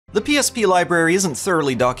The PSP library isn't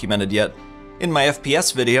thoroughly documented yet. In my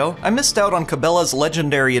FPS video, I missed out on Cabela's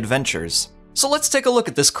legendary adventures. So let's take a look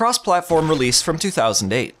at this cross-platform release from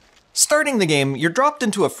 2008. Starting the game, you're dropped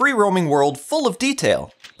into a free-roaming world full of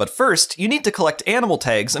detail. But first, you need to collect animal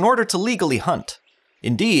tags in order to legally hunt.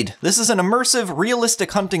 Indeed, this is an immersive,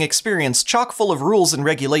 realistic hunting experience chock full of rules and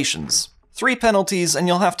regulations. 3 penalties and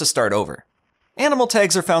you'll have to start over. Animal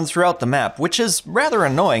tags are found throughout the map, which is rather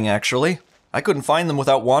annoying actually. I couldn't find them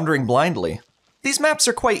without wandering blindly. These maps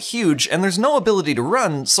are quite huge and there's no ability to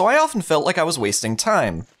run, so I often felt like I was wasting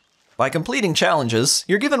time. By completing challenges,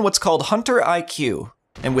 you're given what's called Hunter IQ.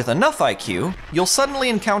 And with enough IQ, you'll suddenly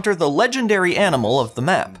encounter the legendary animal of the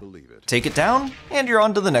map. Take it down, and you're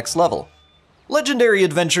on to the next level. Legendary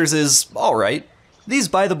Adventures is alright. These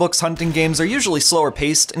by-the-books hunting games are usually slower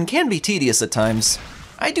paced and can be tedious at times.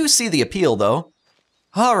 I do see the appeal though.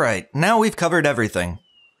 Alright, now we've covered everything.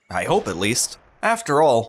 I hope at least. After all,